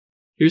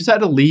Here's how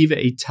to leave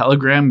a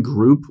Telegram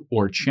group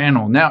or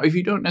channel. Now, if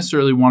you don't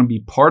necessarily want to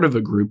be part of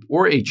a group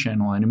or a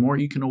channel anymore,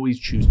 you can always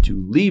choose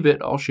to leave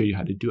it. I'll show you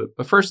how to do it.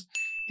 But first,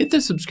 hit the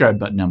subscribe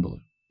button down below.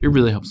 It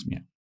really helps me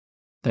out.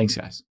 Thanks,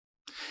 guys.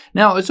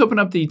 Now, let's open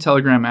up the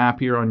Telegram app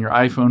here on your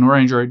iPhone or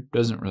Android.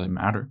 Doesn't really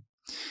matter.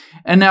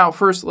 And now,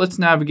 first, let's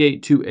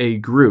navigate to a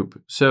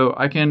group. So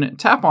I can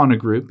tap on a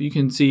group. You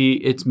can see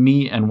it's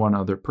me and one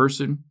other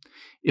person.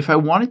 If I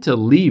wanted to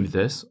leave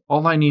this,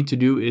 all I need to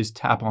do is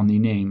tap on the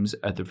names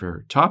at the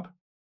very top.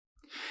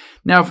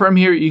 Now from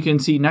here, you can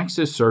see next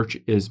to search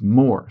is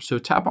more. So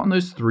tap on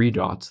those three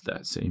dots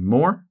that say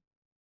more.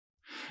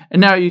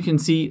 And now you can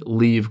see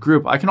leave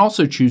group. I can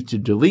also choose to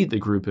delete the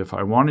group if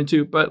I wanted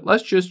to, but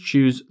let's just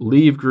choose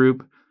leave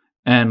group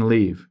and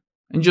leave.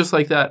 And just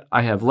like that,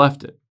 I have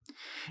left it.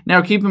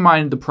 Now keep in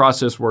mind the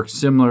process works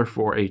similar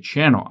for a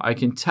channel. I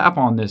can tap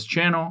on this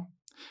channel,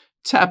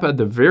 tap at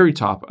the very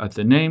top at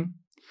the name.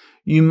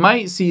 You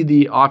might see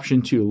the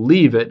option to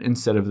leave it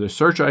instead of the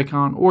search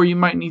icon, or you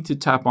might need to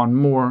tap on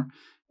more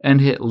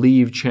and hit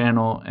leave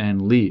channel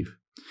and leave.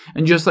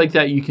 And just like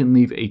that, you can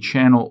leave a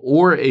channel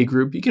or a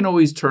group. You can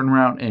always turn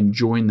around and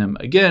join them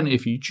again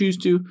if you choose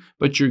to,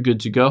 but you're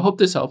good to go. Hope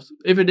this helps.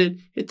 If it did,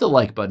 hit the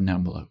like button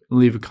down below and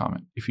leave a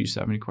comment if you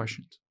have any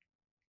questions.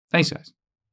 Thanks, guys.